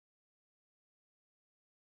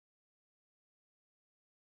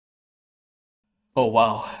Oh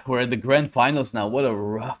wow, we're at the grand finals now. What a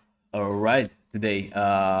rough ride today.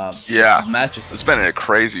 Yeah, Matches. it's been a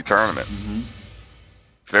crazy tournament. Hmm.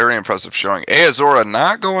 Very impressive showing. Azora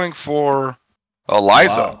not going for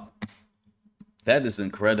Eliza. Wow, that is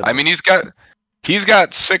incredible. I mean, he's got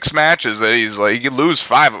 6 matches that he's like he could lose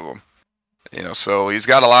 5 of them. So he's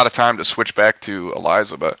got a lot of time to switch back to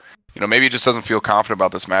Eliza, but maybe he just doesn't feel confident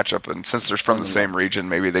about this matchup. And since they're from the same region,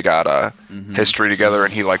 maybe they got a history together,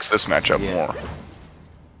 and he likes this matchup more.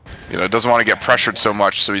 Doesn't want to get pressured so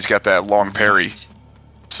much, so he's got that long parry.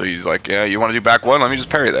 So he's like, yeah, you want to do back one? Let me just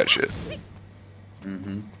parry that shit.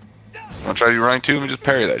 Want to try to do running two? Let me just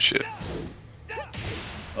parry that shit.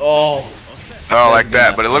 Oh, like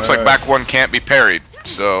that. But it looks like back one can't be parried.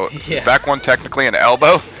 So is back one technically an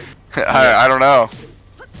elbow? I don't know.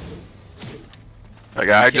 Like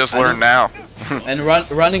I just learned now. And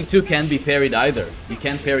running two can't be parried either. You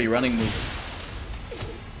can't parry running moves.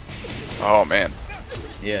 Oh man.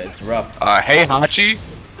 Yeah, it's rough. Heihachi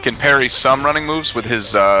can parry some running moves with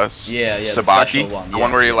his Sabaki, the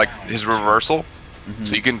one where he like his reversal.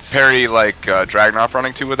 So you can parry like Dragunov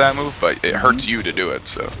running two with that move, but it hurts you to do it.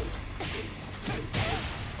 So.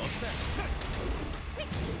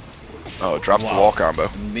 Oh, it drops the wall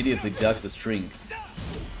combo. Immediately ducks the string.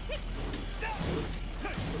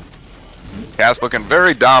 Cass looking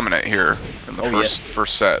very dominant here in the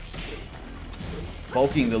first set.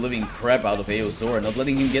 Poking the living crap out of Aozora, not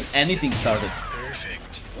letting him get anything started.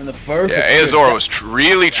 In the perfect. Yeah, Aozora was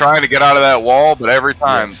really trying to get out of that wall, but every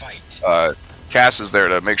time Cass is there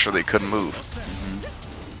to make sure they couldn't move.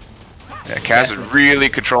 Yeah, Cass is really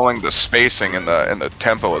controlling the spacing and the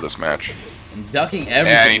tempo of this match. And ducking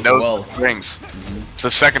everything and he knows well. the strings. It's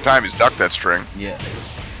the second time he's ducked that string. Yeah.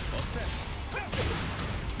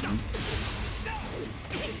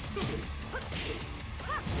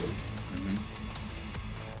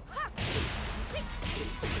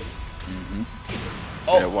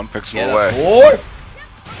 Oh, yeah, one pixel away.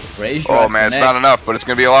 Oh man, it's not enough, but it's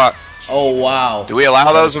gonna be a lot. Oh wow. Do we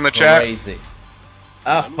allow those in the chat? Crazy.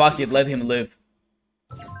 Ah, fuck it, let him live.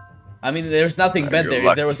 I mean, there's nothing bad there.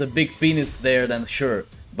 If there was a big penis there, then sure.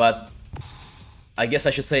 But I guess I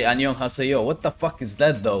should say Annyeonghaseyo. What the fuck is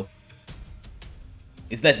that though?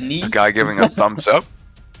 Is that knee? A guy giving a thumbs up?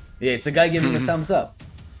 Yeah, it's a guy giving a thumbs up.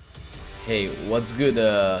 Hey, what's good?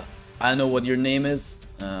 I know what your name is,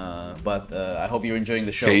 but I hope you're enjoying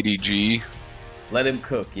the show. KDG. Let him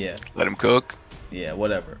cook, yeah. Let him cook? Yeah,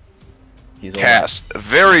 whatever. He's Cass, a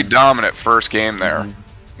very dominant first game there.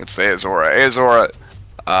 It's the Azora. Azora,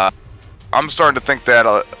 I'm starting to think that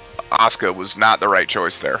Asuka was not the right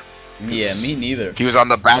choice there. Yeah, me neither. He was on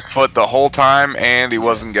the back foot the whole time, and he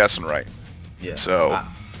wasn't guessing right. Yeah. So,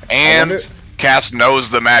 and Cass knows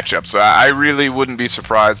the matchup, so I really wouldn't be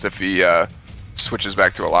surprised if he switches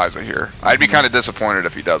back to Eliza here. I'd be kind of disappointed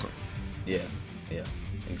if he doesn't. Yeah,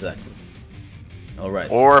 exactly. All right.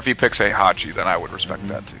 Or if he picks Heihachi, then I would respect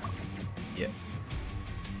that too. Yeah.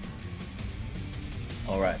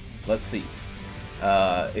 All right. Let's see.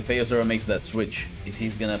 If Aozora makes that switch, if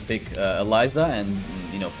he's gonna pick Eliza and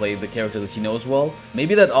play the character that he knows well,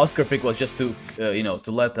 maybe that Oscar pick was just to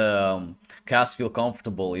to let Cass feel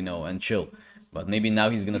comfortable, and chill. But maybe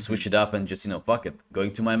now he's gonna switch it up and just fuck it,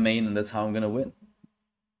 going to my main, and that's how I'm gonna win.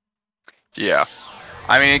 Yeah,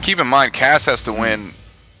 I mean, keep in mind Cass has to win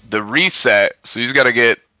the reset, so he's got to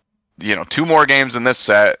get 2 more games in this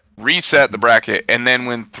set, reset the bracket, and then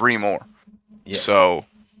win 3 more. Yeah. So.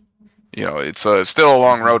 It's still a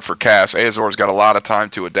long road for Cass. Azora's got a lot of time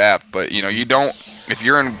to adapt, but you don't. If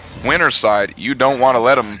you're in winner's side, you don't want to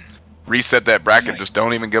let him reset that bracket. Just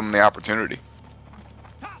don't even give him the opportunity.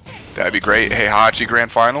 That'd be great. Heihachi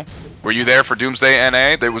grand final. Were you there for Doomsday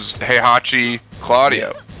NA? There was Heihachi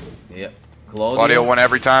Claudio. Yeah. Claudio won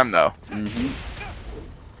every time though.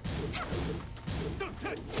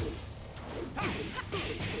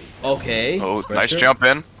 Okay. Oh, nice jump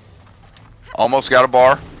in. Almost got a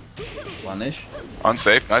bar. Punish.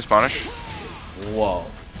 Unsafe. Nice punish. Whoa.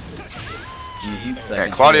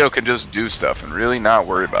 And Claudio can just do stuff and really not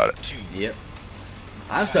worry about it. Yep.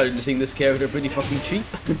 I'm starting to think this character pretty fucking cheap.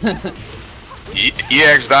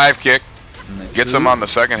 EX dive kick. Gets him on the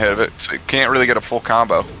second hit of it, so he can't really get a full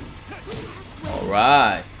combo.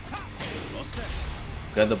 Alright.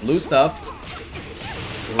 Got the blue stuff.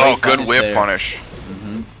 Oh, good whip punish.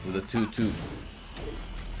 With a 2-2.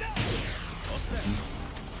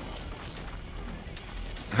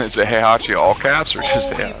 Is it Heihachi all caps or just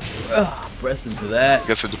Heihachi? Press into that. I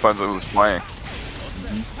guess it depends on who's playing.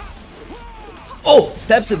 Oh,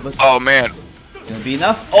 steps it, but oh man, gonna be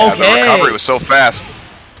enough. Yeah, okay. the recovery was so fast.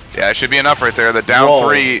 Yeah, it should be enough right there. The down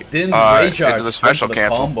 3 into the special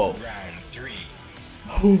cancel. Combo.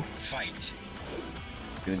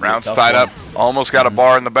 Rounds tied up. Almost got a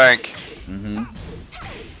bar in the bank.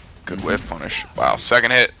 Good whiff punish. Wow,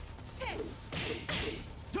 second hit.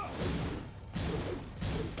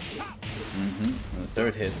 The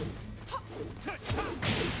third hit.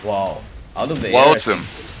 Wow. Out of the Floats air. him.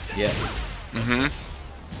 Yeah.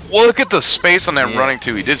 Look at the space on that running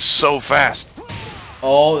too. He did so fast.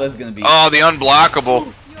 Oh, that's gonna be. Oh, the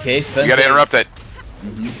unblockable. Okay, Spencer. You gotta interrupt that.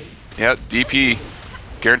 Yeah, DP.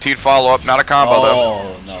 Guaranteed follow up, not a combo though.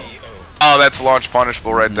 Oh no. Oh, that's launch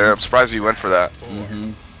punishable right there. I'm surprised you went for that.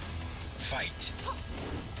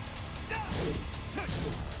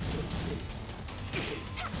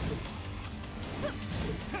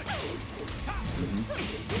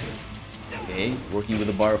 Okay, working with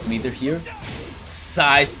the bar of meter here.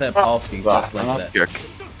 Sidestep hop kick just like that.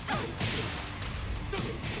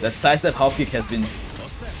 That sidestep hop kick has been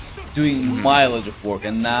doing mileage of work,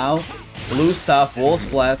 and now blue stuff, wall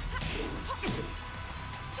splat.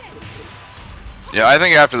 Yeah, I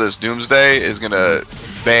think after this, Doomsday is gonna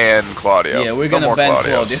ban Claudio. Yeah, we're gonna ban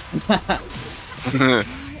Claudio.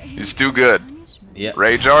 He's too good. Yeah.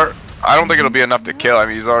 Rage Art, I don't think it'll be enough to kill. I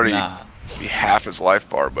mean, he's already be half his life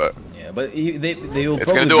bar, but yeah, but they will.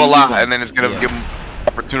 It's gonna do a lot, and then it's gonna give him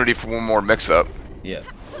opportunity for one more mix-up. Yeah.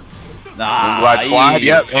 Moonglide slide.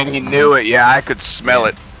 Yep, and he knew it. Yeah, I could smell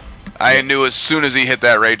it. I knew as soon as he hit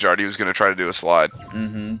that Rage Art, he was gonna try to do a slide.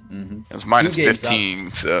 It's minus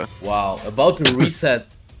 15. So. Wow, about to reset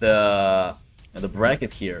the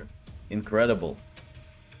bracket here. Incredible.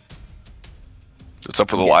 What's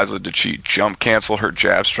up with Eliza? Did she jump cancel her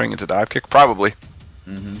jab string into dive kick? Probably.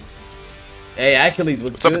 Hey, Achilles,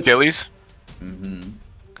 what's up, Achilles?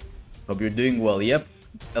 Hope you're doing well. Yep,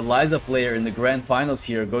 Eliza player in the grand finals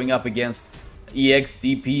here, going up against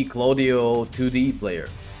EXDP Claudio 2D player.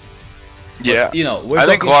 Yeah, but, you know, I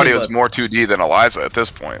think Claudio's more 2D than Eliza at this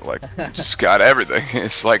point. Like, just got everything.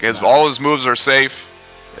 It's like all his moves are safe,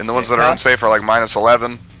 and the ones that are unsafe are like minus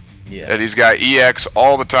 11. Yeah, and he's got EX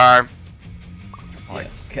all the time.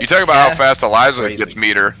 You talk about how fast Eliza gets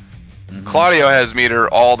meter. Claudio has meter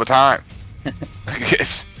all the time.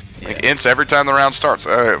 It's like ints every time the round starts.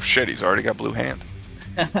 Oh shit, he's already got blue hand.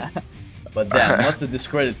 But damn, not to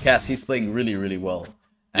discredit Cass, he's playing really, really well.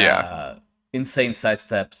 Yeah. Insane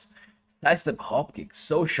sidesteps. Sidestep hop kick,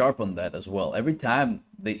 so sharp on that as well. Every time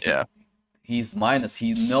he's minus,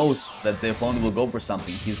 he knows that the opponent will go for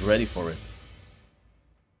something. He's ready for it.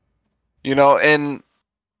 You know, and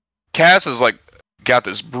Cass is like got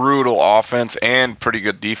this brutal offense and pretty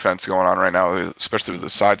good defense going on right now, especially with the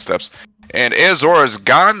sidesteps. And Azor has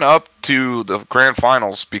gotten up to the grand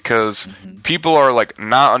finals because people are like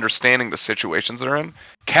not understanding the situations they're in.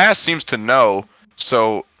 Cass seems to know,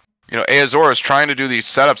 so you know, Azor is trying to do these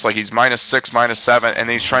setups like he's minus 6, minus 7, and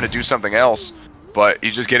then he's trying to do something else, but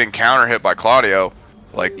he's just getting counter hit by Claudio.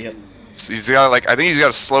 Like, so he's got I think he's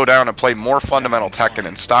got to slow down and play more fundamental Tekken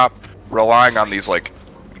and stop relying on these like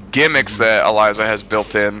gimmicks that Eliza has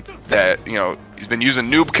built in. That, you know, he's been using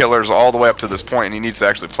noob killers all the way up to this point, and he needs to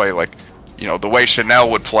actually play like, you know, the way Chanel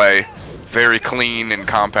would play, very clean and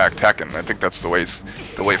compact Tekken. I think that's the way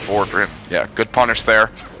forward for him. Yeah, good punish there,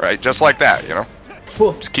 right? Just like that, you know.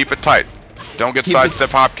 Just keep it tight. Don't get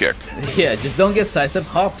sidestep hop kicked. Yeah, just don't get sidestep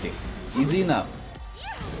hop kicked. Easy enough.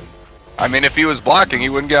 I mean, if he was blocking, he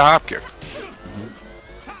wouldn't get hop kicked.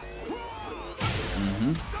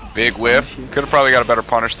 Big whiff. Could have probably got a better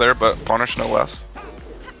punish there, but punish no less.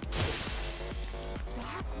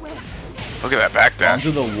 Look at that back dash.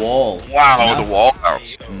 Onto the wall. Wow, the wall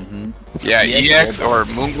bounce. Yeah, EX or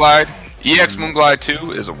Moonglide. EX Moonglide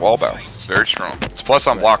 2 is a wall bounce. It's very strong. It's plus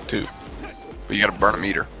on block too. But you gotta burn a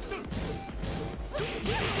meter.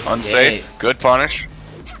 Unsafe. Good punish.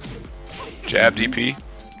 Jab DP.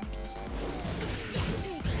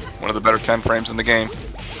 One of the better 10 frames in the game.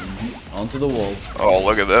 Onto the wall. Oh,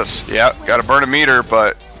 look at this. Yeah, gotta burn a meter,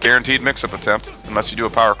 but guaranteed mix-up attempt. Unless you do a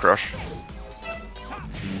power crush.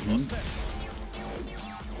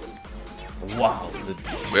 Wow.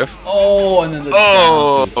 Whiff. Oh, and then the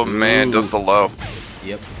oh man, does the low.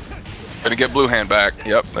 Yep. Gonna get blue hand back.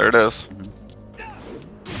 Yep, there it is.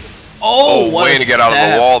 Oh, what way to get out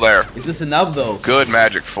of the wall there. Is this enough though? Good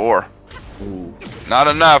magic 4. Ooh. Not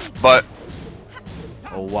enough, but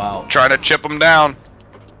oh wow. Trying to chip him down.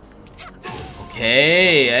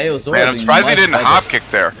 Okay, I was man, I'm surprised he didn't hop kick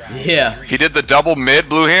there. Yeah. He did the double mid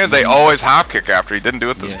blue hand. They always hop kick after. He didn't do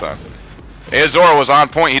it this time. Azor was on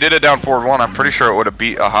point. He did it down forward 1. I'm pretty sure it would have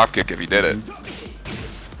beat a hop kick if he did it.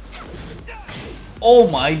 Oh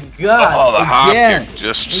my god. Oh, the hop kick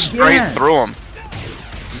just straight through him.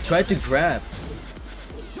 He tried to grab.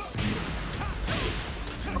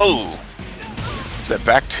 Oh. Is that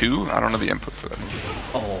back 2? I don't know the input for that.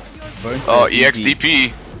 Oh, burns Oh, the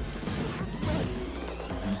EXDP.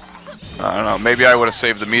 I don't know. Maybe I would have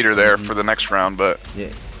saved the meter there for the next round, but Yeah.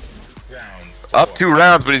 up 2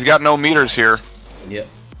 rounds, but he's got no meters here. Yep.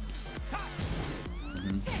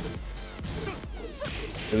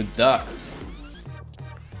 Good duck.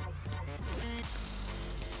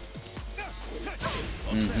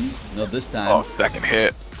 Not this time. Oh, second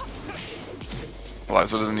hit.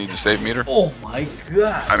 Eliza doesn't need to save meter. Oh my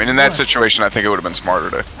god. I mean, in that situation, I think it would have been smarter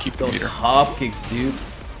to keep the Those meter. hop kicks, dude.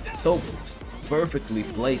 So perfectly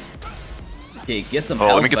placed. Okay, get some Oh,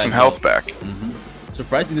 health let me get back, some health though. back.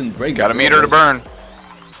 Surprised he didn't break. Got a the meter to elbows. burn.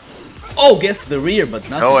 Oh, gets the rear, but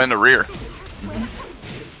nothing. Oh, in the rear.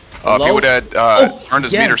 If he Low? would have earned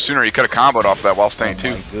his again. meter sooner, he could have comboed off that while staying Oh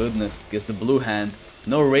too. my goodness, gets the blue hand.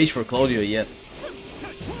 No rage for Claudio yet.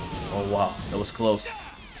 Oh wow, that was close.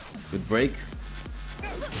 Good break.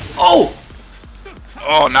 Oh!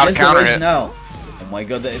 Oh, now Gets the counter rage hit. now. Oh my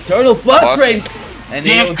god, the eternal plus frames! And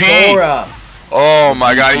DP. Eozora. Oh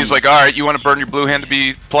my god, he's like, alright, you want to burn your blue hand to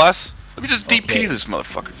be plus? Let me just DP Okay. this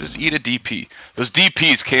motherfucker. Just eat a DP. Those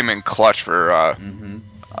DPs came in clutch for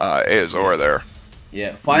Eozora there.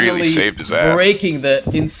 Yeah, finally Really saved his ass. breaking the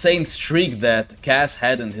insane streak that Cass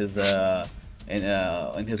had in his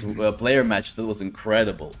player match. That was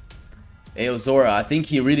incredible. Eozora, I think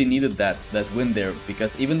he really needed that win there,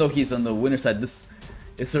 because even though he's on the winner side, this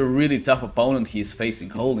is a really tough opponent he's facing.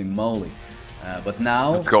 Holy moly! But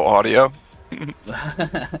now, Let's go audio.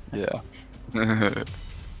 Yeah.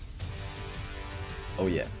 oh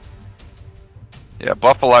yeah, Yeah,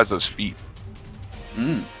 buff Eliza's feet.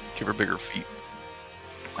 Mm. Give her bigger feet.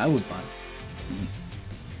 I would find.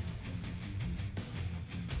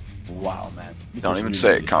 Wow, man. This Don't is even really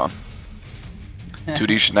say good. it, Con.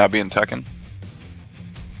 2D should not be in Tekken.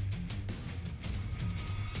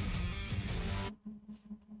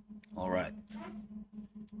 All right.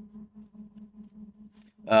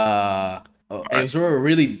 Eozora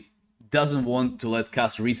really doesn't want to let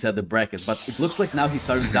Cass reset the bracket, but it looks like now he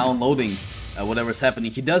started downloading whatever's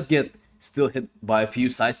happening. He does get still hit by a few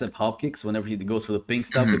sidestep hop kicks whenever he goes for the pink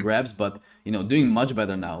stuff, the grabs, but you know, doing much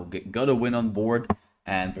better now. Got a win on board,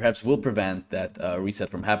 and perhaps will prevent that reset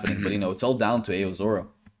from happening. But you know, it's all down to Eozora.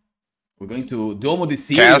 We're going to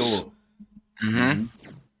DOOMSDAY. Cass.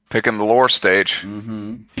 Picking the lore stage.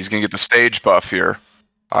 He's gonna get the stage buff here.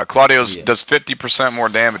 Claudio's does 50% more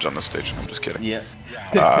damage on this stage. I'm just kidding. Yeah.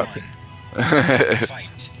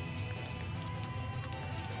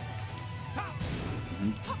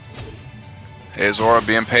 Eozora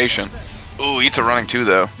being patient. Ooh, eats a running 2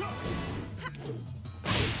 though.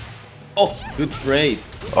 Oh, good trade.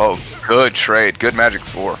 Oh, good trade. Good magic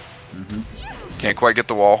 4. Can't quite get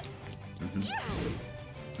the wall.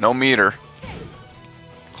 No meter.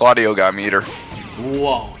 Claudio got meter.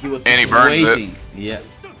 Whoa, he was And he just burns it. waiting. Yeah.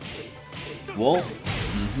 Wall.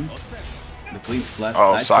 The clean splat.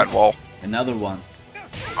 Oh, side wall. Another one.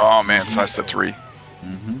 Oh man, side step 3.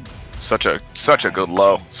 Such a good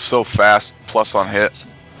low. So fast. Plus on hit.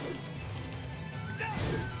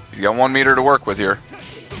 He's got 1 meter to work with here.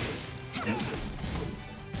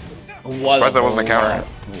 What Surprised that wasn't a counter.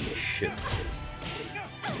 Holy shit.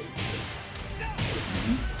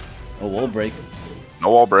 A wall break. No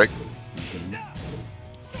wall break.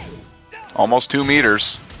 Almost 2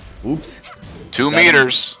 meters. Oops. 2 Got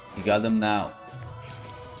meters. He got them now.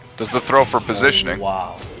 Does the throw for positioning. Oh,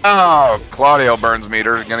 wow. Oh, Claudio burns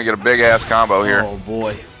meter. Gonna get a big ass combo here. Oh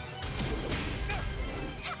boy.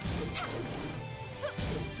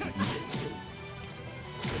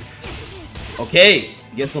 Okay,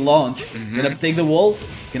 gets a launch. Gonna take the wall.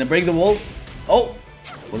 Gonna break the wall. Oh,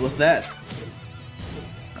 what was that?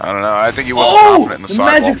 I don't know. I think he wasn't confident in the the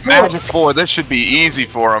sidewall. magic 4. Magic 4. This should be easy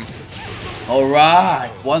for him. All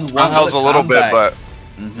right, 1-1. That was a little bit, comeback.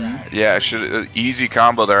 but yeah, it should easy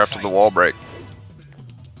combo there after the wall break.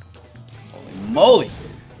 Holy moly!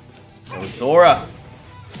 Eozora.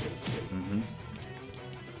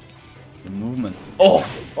 The movement. Oh,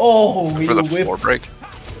 he For the whipped. floor break.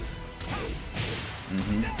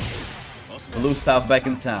 Blue stuff back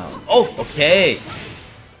in town. Oh, okay.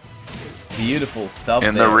 Beautiful stuff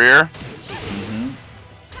In there. the rear.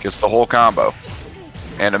 Gets the whole combo.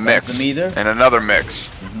 And a That's mix. the meter. And another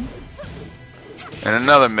mix. And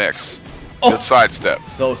another mix. Oh. Good sidestep.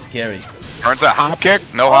 So scary. Turns that hop kick?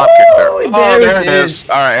 No hop kick there. there it it is.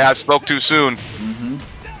 Alright, I spoke too soon.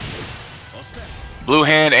 Blue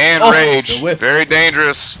hand and Oh, rage. the whip. Very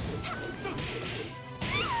dangerous.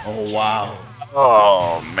 Oh, wow.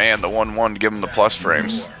 Oh man, the 1-1 give him the plus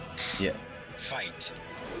frames. Yeah.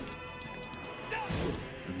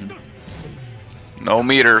 No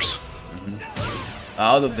meters.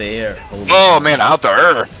 Out of the air. Holy Oh shit. man, out the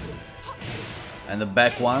air. And the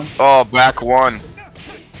back one. Oh, back one.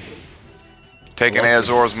 Taking Lotus.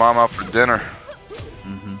 Azora's mom out for dinner.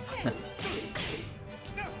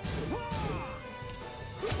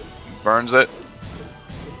 Burns it.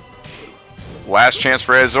 Last chance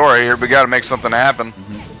for Azora. Here we got to make something happen.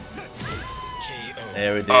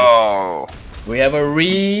 There it is. Oh, We have a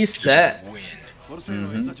reset.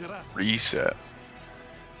 reset.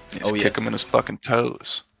 Just Oh, kick yes. him in his fucking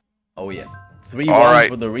toes. Oh yeah. 3-1 right.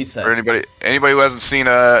 for the reset. For anybody who hasn't seen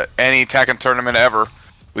any Tekken tournament ever,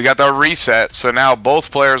 we got the reset. So now both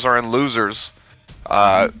players are in losers.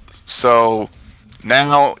 So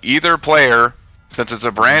now either player, since it's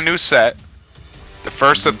a brand new set, the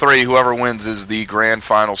first of three, whoever wins is the grand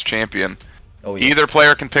finals champion. Oh, yes. Either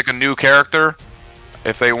player can pick a new character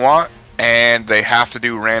if they want, and they have to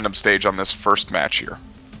do random stage on this first match here.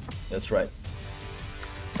 That's right.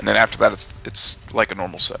 And then after that, it's like a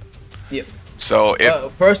normal set. Yep. So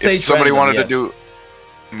if, first stage if somebody random, wanted to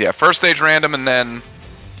do, first stage random, and then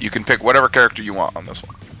you can pick whatever character you want on this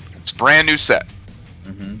one. It's a brand new set.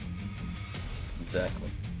 Exactly.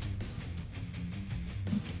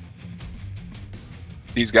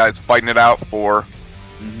 These guys fighting it out for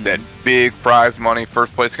that big prize money.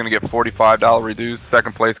 First place gonna get $45 reduced.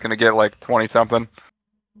 Second place gonna get like 20 something.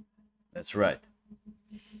 That's right.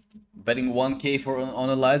 Betting 1K on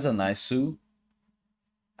Eliza. Nice, Sue.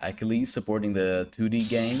 Achilles supporting the 2D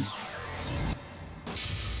game.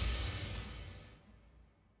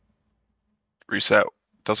 Reset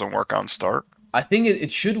doesn't work on start. I think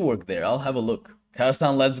it should work there. I'll have a look.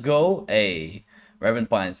 Kazakhstan, let's go. Hey, Reverend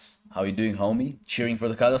Pines, how you doing, homie? Cheering for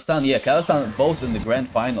the Kazakhstan? Yeah, Kazakhstan both in the grand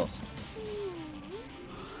finals.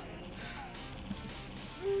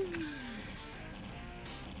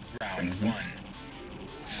 Round one.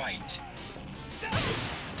 Fight.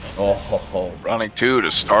 Oh, ho, ho. Running two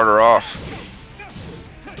to start her off.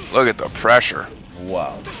 Look at the pressure.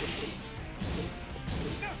 Wow.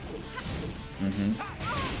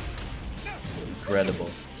 Incredible.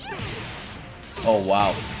 Oh,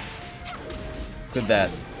 wow. Look at that.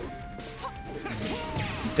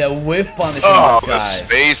 The whiff punish Oh, on this the guy.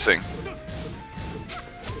 spacing.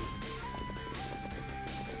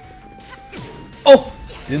 Oh!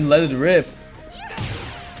 Didn't let it rip.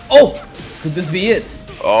 Oh! Could this be it?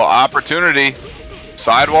 Oh, opportunity.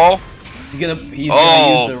 Sidewall. He's gonna use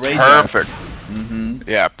Oh, the radar. perfect.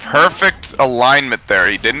 Yeah, perfect alignment there.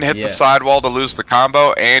 He didn't hit Yeah. the sidewall to lose the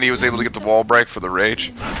combo, and he was able to get the wall break for the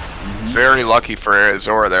rage. Very lucky for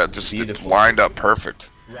Azora there. Just Beautiful. lined up perfect.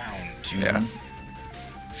 Round two. Yeah.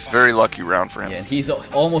 Very lucky round for him. Yeah, and he's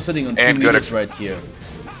almost sitting on 2 And good meters right here.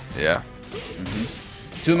 Yeah.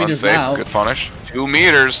 2 meters Unsafe, now. good punish. 2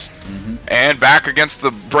 meters. And back against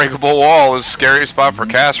the breakable wall is scary spot for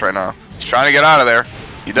Cass right now. He's trying to get out of there.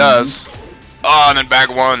 He does. Oh, and then back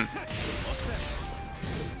one.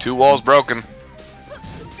 2 walls broken.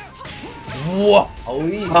 Whoa! Oh,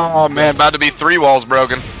 yeah. Oh man, about to be 3 walls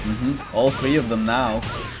broken. All 3 of them now.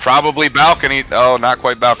 Probably balcony. Oh, not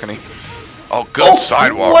quite balcony. Oh, good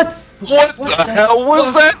sidewalk. What? What the hell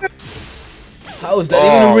was that? How is that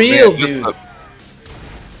Oh, even real, man, just dude?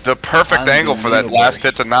 The perfect angle for that Unbelievable. last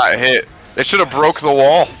hit to not hit. They should have broke the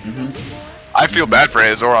wall. I feel bad for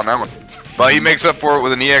Azor on that one. But he makes up for it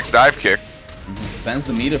with an EX dive kick. Spends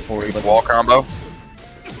the meter for it, but... Wall combo.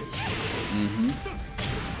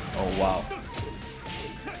 Oh, wow.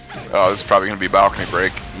 Oh, this is probably going to be balcony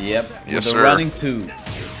break. Yep, Yes, with a sir. running 2.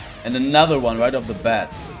 And another one right off the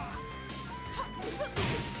bat.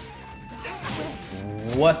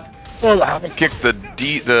 What? Kick the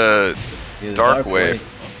Yeah, the dark wave.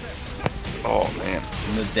 Oh man.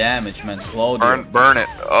 And the damage, man. Claudio. Burn it.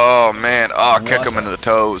 Oh man. Oh, kick What him into the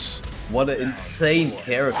toes. What an insane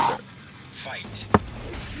character. Fight.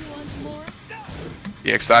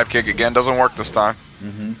 EX dive kick again doesn't work this time.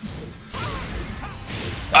 Down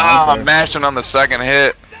Ah, there. mashing on the second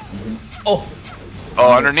hit. Oh!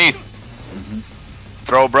 Oh, underneath.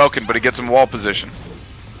 Throw broken, but he gets in wall position.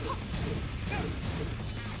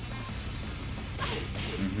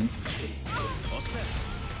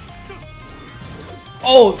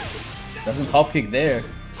 Oh! Doesn't hop kick there.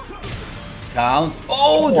 Count.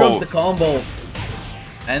 Oh! Drops the combo.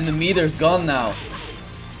 And the meter's gone now.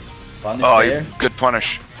 Punish Oh, there. good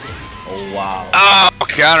punish. Oh, wow. Oh,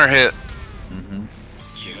 counter hit.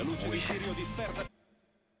 You win.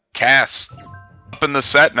 Cass. Up in the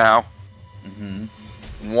set now.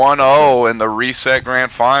 1-0 in the reset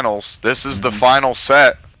grand finals. This is the final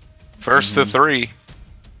set. First to 3.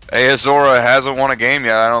 Azora hasn't won a game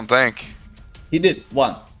yet, I don't think. He did.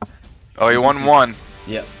 1. Oh, he won 1.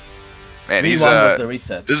 Yep. Man, 3-1 he's was the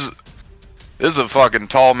reset. This This is a fucking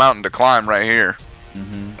tall mountain to climb right here.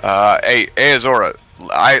 Hey, Azora,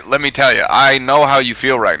 let me tell you, I know how you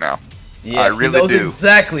feel right now. Yeah, I really he knows do.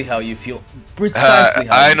 exactly how you feel. Precisely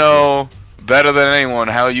how I you know better than anyone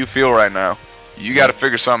how you feel right now. You got to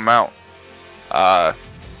figure something out.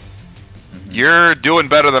 You're doing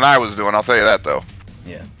better than I was doing. I'll tell you that though.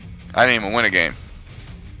 Yeah. I didn't even win a game.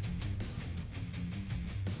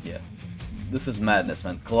 Yeah. This is madness,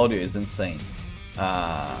 man. Claudio is insane.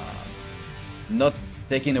 Not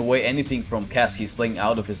taking away anything from Cass. He's playing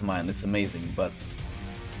out of his mind. It's amazing, but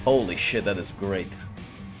holy shit, that is great.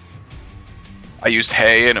 I used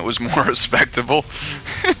hay and it was more respectable.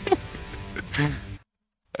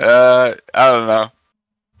 I don't know.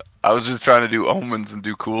 I was just trying to do omens and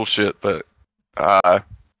do cool shit, but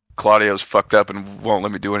Claudio's fucked up and won't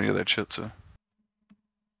let me do any of that shit, so.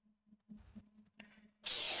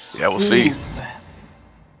 Yeah, we'll see.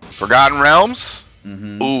 Forgotten Realms?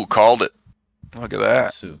 Ooh, called it. Look at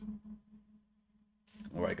that.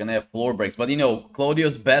 Alright, gonna have floor breaks, but you know,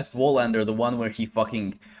 Claudio's best wall ender, the one where he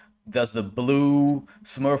fucking does the blue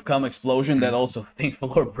Smurf cum explosion, that also think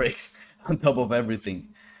floor breaks on top of everything.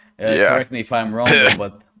 Yeah. Correct me if I'm wrong, though,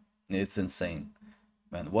 but it's insane.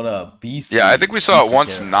 Man, what a beast. Yeah, I think we saw it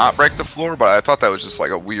once not break the floor, but I thought that was just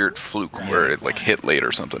like a weird fluke where it like hit late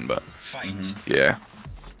or something, but yeah.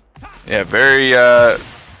 Yeah, very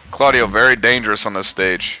Claudio, very dangerous on this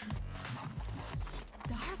stage.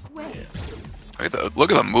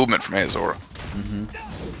 Look at the movement from Azora.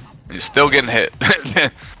 He's still getting hit.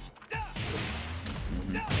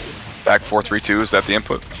 Back 4-3-2, is that the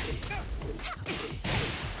input?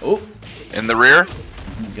 Oh, in the rear.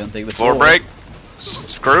 Gonna take the floor break.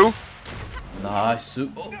 Screw. Nice.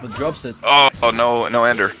 Oh, but drops it. Oh no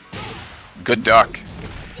ender. Good duck.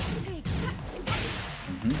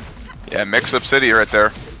 Yeah, mix up city right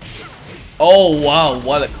there. Oh wow,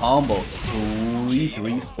 what a combo. Sweet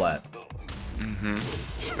leaf splat.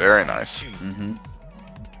 Very nice.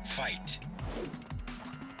 Fight.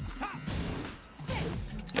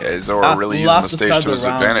 Yeah, Zora really using the stage to his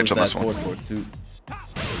advantage on this one. 4-4-2.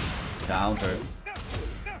 Counter.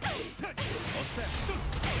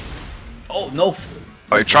 Oh no!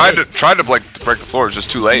 Oh, he tried to break the floor. It's just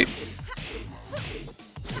too late.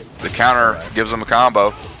 The counter gives him a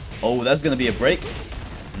combo. Oh, that's gonna be a break.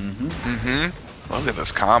 Look at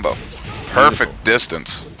this combo. Perfect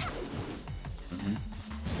distance.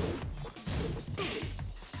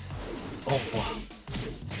 Oh wow.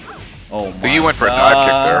 Oh my. He went for a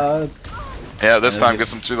dive kick there. Yeah, this time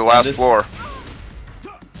gets him through the last floor.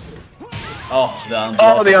 Oh, the unblockable.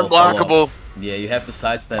 Oh, the unblockable. Yeah, you have to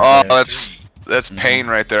sidestep. Oh, there. that's pain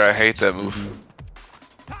right there. I hate that move.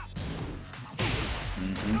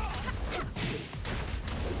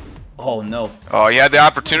 Oh no. Oh, he had the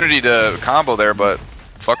opportunity to combo there, but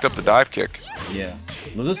fucked up the dive kick. Yeah.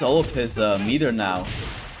 Loses all of his meter now.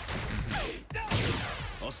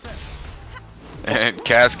 And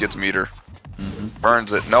Cass gets meter.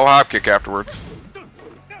 Burns it. No hop kick afterwards.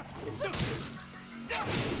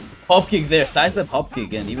 Hop kick there. Sidestep hop kick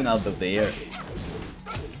again, even out of the air.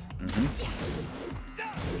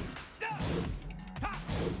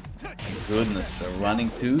 Goodness, the running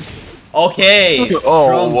twos. Okay.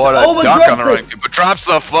 Oh, what a duck on the running two. But drops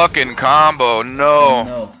the fucking combo. No.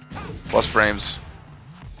 No. Plus frames.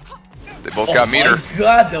 They both got meter. Oh my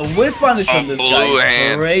god, the whip punish on this guy is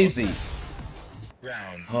hand. crazy.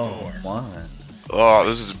 Round Oh man. Oh,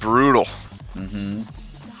 this is brutal.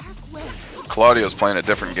 Claudio's playing a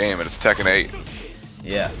different game, and it's Tekken 8.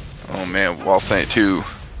 Yeah. Oh man, Wall Saint 2.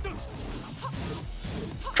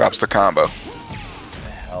 Drops the combo.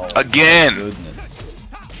 Oh, Again! Goodness.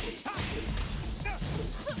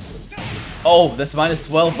 Oh, that's minus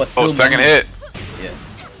 12, but still. Oh, second hit. Yeah.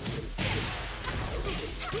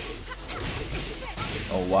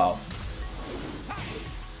 Oh wow.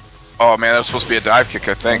 Oh man, that was supposed to be a dive kick,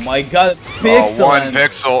 I Oh think. my god, pixel. Oh, one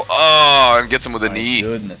pixel. Oh, and gets him with a My knee.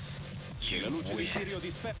 goodness.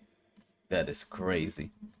 That is crazy.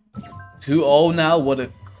 2-0 now. What a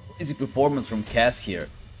crazy performance from Cass here.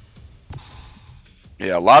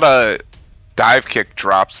 Yeah, a lot of dive kick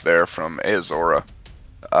drops there from Azora.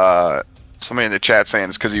 Somebody in the chat saying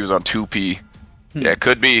it's because he was on 2P. Yeah, it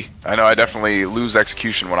could be. I know I definitely lose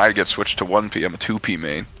execution when I get switched to 1P. I'm a 2P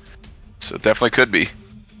main. So it definitely could be.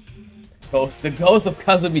 The ghost of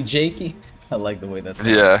Kazumi Jakey. I like the way that's.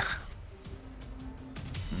 Yeah.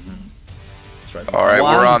 Right. Alright,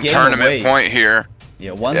 we're on tournament point here.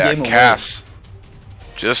 Yeah, one game away. Cass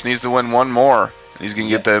just needs to win one more. He's going to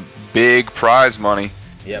get the big prize money.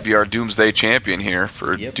 Be our Doomsday champion here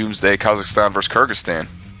for Doomsday Kazakhstan versus Kyrgyzstan.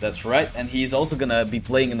 That's right, and he's also gonna be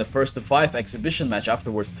playing in the first of 5 exhibition match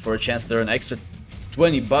afterwards for a chance to earn an extra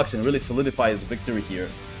 $20 and really solidify his victory here.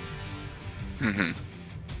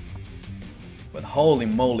 But holy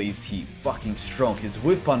moly, is he fucking strong. His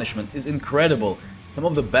whiff punishment is incredible. Some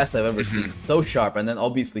of the best I've ever seen. So sharp, and then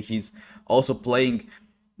obviously he's also playing,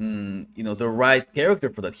 you know, the right character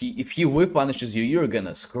for that. If he whiff punishes you, you're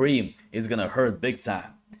gonna scream. It's gonna hurt big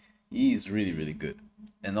time. He's really, really good.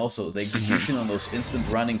 And also the execution on those instant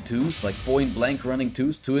running 2s, like point blank running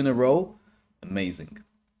 2s, 2 in a row, amazing.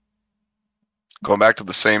 Going back to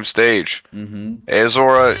the same stage.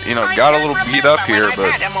 Azora, you know, got a little beat up here,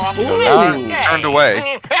 but you know, not turned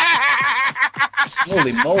away.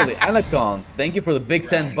 Holy moly, Anacon, thank you for the big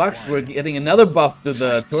 $10. We're getting another buff to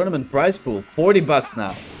the tournament prize pool. $40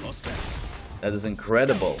 now. That is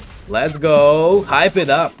incredible. Let's go. Hype it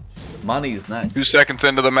up. Money is nice. 2 seconds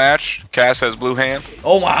into the match, Cass has blue hand.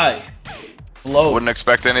 Oh my! Floats. Wouldn't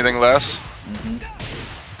expect anything less.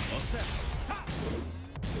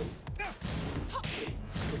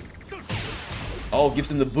 Oh, gives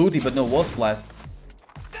him the booty, but no wall splat.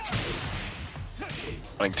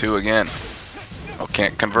 Running 2 again. Oh,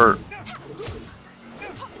 can't convert.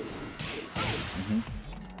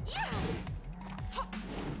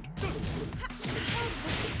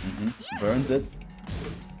 Burns it.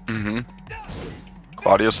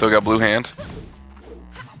 Claudio still got blue hand.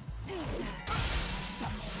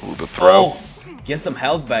 Ooh, the throw. Oh, get some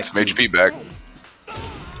health back. Some HP back.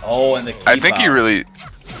 Oh, and the keep I think he out. really...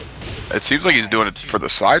 It seems like he's doing it for the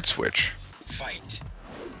side switch. Fight.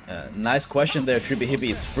 Nice question there, Trippy Hippie.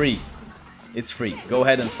 It's free. It's free. Go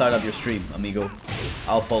ahead and start up your stream, amigo.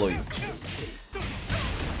 I'll follow you.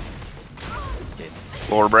 Okay.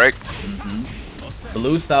 Floor break.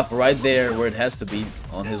 Blue stuff right there where it has to be,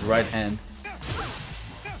 on his right hand.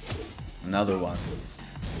 Another one.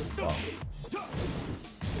 Wow.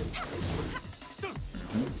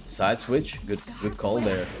 Side switch. Good call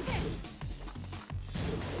there.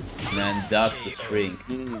 And then ducks the string.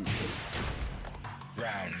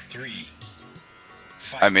 Round 3.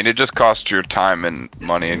 I mean, it just costs your time and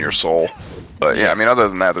money and your soul. But yeah, I mean, other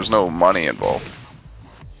than that, there's no money involved.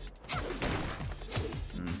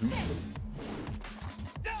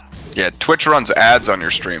 Yeah, Twitch runs ads on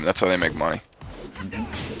your stream. That's how they make money.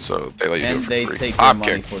 So they let you do it And for they free. take Hop their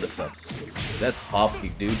money kick. for the subs. That's hop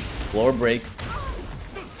kick, dude. Floor break.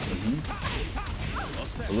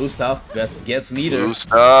 Blue stuff gets meter. Blue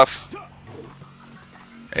stuff.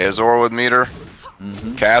 Azor with meter.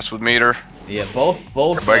 Cass with meter. Yeah, both.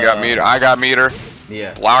 Everybody got meter. I got meter.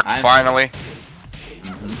 Yeah. Blocked finally.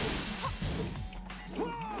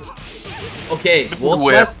 Okay, wall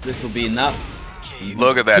Whip. splat. This will be enough.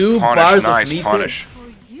 Look at that 2 punish. bars Nice of meter. punish.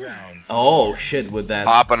 Round. Oh shit, with that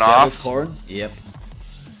Popping devil's off. horn. Yep.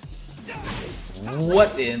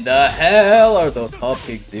 What in the hell are those hop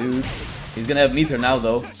kicks, dude? He's gonna have meter now,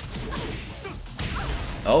 though.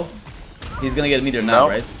 Oh, he's gonna get meter now, No.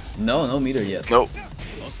 right? No, no meter yet. Nope.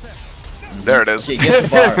 There it is. Okay, gets a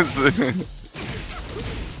bar.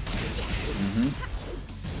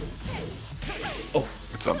 Oh,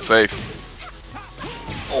 It's unsafe.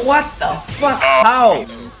 what the fuck? Oh.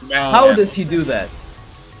 How does he do that?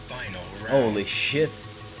 Final round. Holy shit!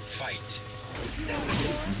 Fight.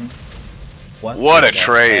 What a the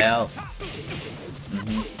trade. hell?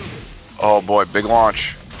 Oh boy, big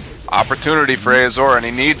launch. Opportunity for Azor, and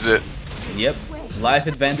he needs it. Yep. Life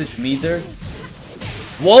advantage meter.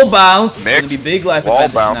 Wall bounce. Mix. Gonna be big life Wall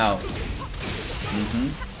advantage bounce. now.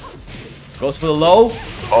 Goes for the low.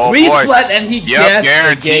 Oh Resplat boy. and he Yep, gets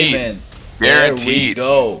the game guaranteed. in. There we Guaranteed.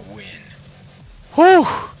 go. Win. Whew.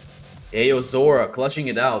 Ayo Zora clutching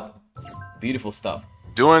it out. Beautiful stuff.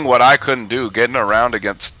 Doing what I couldn't do, getting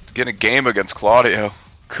a game against Claudio.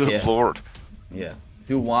 Good Yeah. lord. Yeah.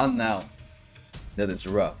 2-1 now. That is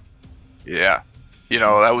rough. Yeah. You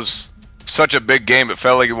know, that was such a big game. It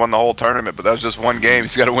felt like he won the whole tournament, but that was just one game.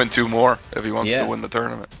 He's got to win 2 more if he wants Yeah. to win the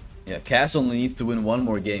tournament. Yeah, Cass only needs to win 1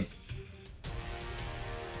 more game.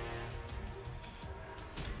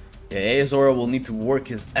 Yeah, Azora will need to work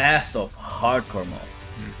his ass off hardcore mode.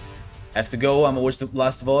 Have to go. I'm gonna watch the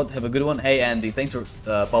last vote. Have a good one. Hey Andy, thanks for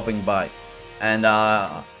popping by. And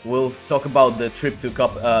we'll talk about the trip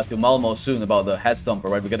to Malmo soon, about the head stomper,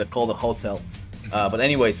 right? We gotta call the hotel. But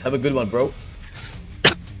anyways, have a good one, bro.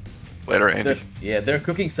 Later, Andy. They're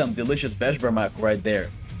cooking some delicious бешбармак right there.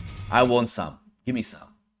 I want some. Give me some.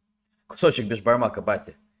 Кусочек бешбармака,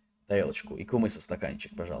 батя. Тарелочку. И кумыса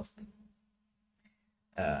стаканчик, пожалуйста.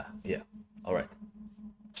 Yeah. All right.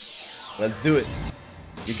 Let's do it.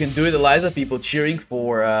 You can do it, Eliza. People cheering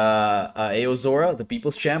for Aozora, the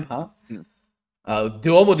people's champ, huh?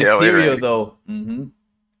 Duomo de Yeah, later, Sirio, Andy. though.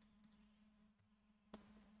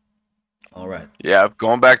 Yeah,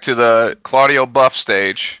 going back to the Claudio buff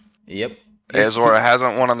stage. Yep. Azora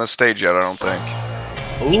hasn't won on this stage yet, I don't think.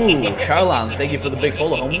 Ooh, Charlan, thank you for the big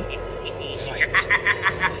follow, homie.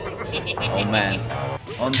 Oh man.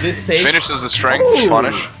 On this stage. Finishes the strength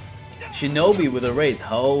punish. Shinobi with a raid.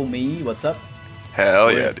 Homie, what's up?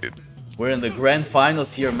 Hell yeah, dude. We're in the grand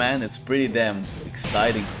finals here, man. It's pretty damn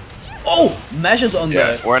exciting. Oh! Meshes on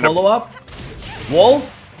the follow-up. Wall?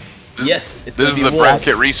 Yes, it's This is the wall.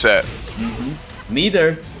 bracket reset.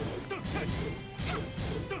 Meter.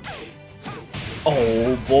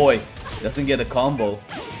 Oh boy. Doesn't get a combo.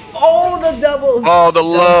 Oh, the double! Oh, the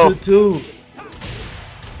low! 2-2.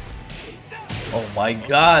 Oh my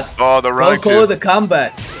god. Oh, the running Don't call it two. a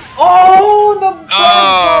comeback. Oh, the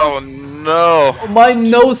Oh, no. Oh, my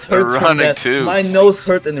nose hurts from running that. two. My nose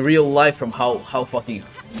hurt in real life from how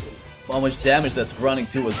much damage that running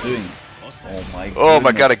two was doing. Oh my god. Oh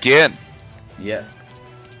my god, again. Yeah.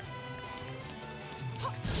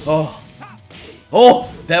 Oh.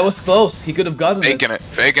 Oh, that was close. He could have gotten it.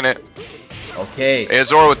 Faking it. Okay.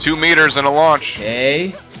 Azora with 2 meters and a launch.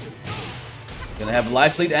 Okay. Gonna have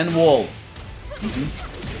life lead and wall.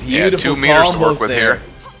 Yeah, Beautiful 2 meters to combos work with there. here.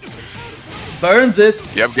 Burns it.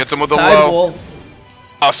 Yep, gets him with the low. Sidewall.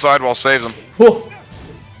 Oh, sidewall saves him. Whew.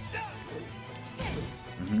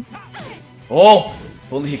 Oh,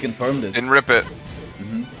 if only he confirmed it. Didn't rip it.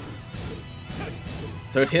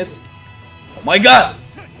 Third hit. Oh my god!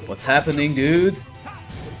 What's happening, dude?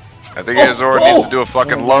 I think Azora needs to do a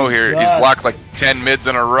fucking low here. God. He's blocked like 10 mids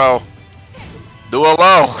in a row. Do a low.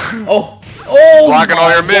 Oh! Oh! Blocking all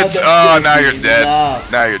your my mids. God, Oh, now you're that's dead.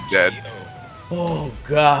 enough. Now you're dead. Oh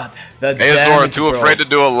god. That Azora damage, too bro. afraid to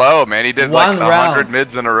do a low, man. He did One like 100 round.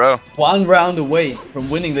 mids in a row. 1 round away from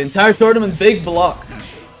winning the entire tournament. Big block.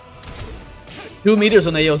 2 meters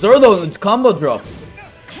on Azora though, and combo drop.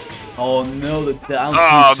 Oh no, the down.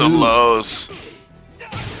 Oh, the 2-2. lows.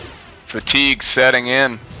 Fatigue setting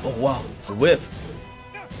in. Oh wow, the whiff.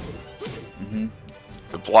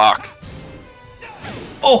 The block.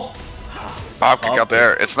 Oh! Pop kick out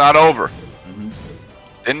there. It's not over.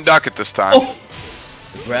 Didn't duck it this time. Oh!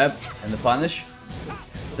 The grab and the punish.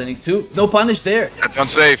 Standing 2. No punish there. That's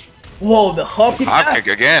unsafe. Whoa, the hop kick. Hop kick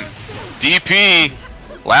again. DP.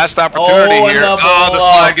 Last opportunity Oh, and here. the Oh, the block.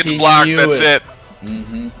 slide gets He blocked. knew That's it.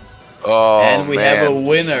 Oh, And we man. have a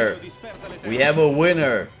winner. We have a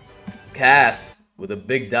winner. Cass with a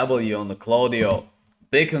big W on the Claudio.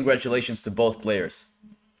 Big congratulations to both players.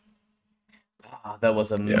 Ah, that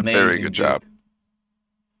was amazing. Yeah, very good job. dude.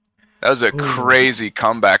 That was a crazy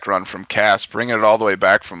comeback run from Cass, bringing it all the way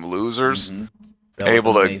back from losers. That was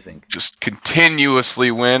Able amazing. to just continuously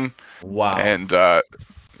win. Wow. And,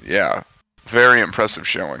 yeah, very impressive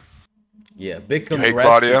showing. Yeah, big You hate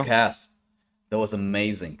congrats to Claudio? Cass. That was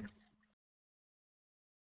amazing.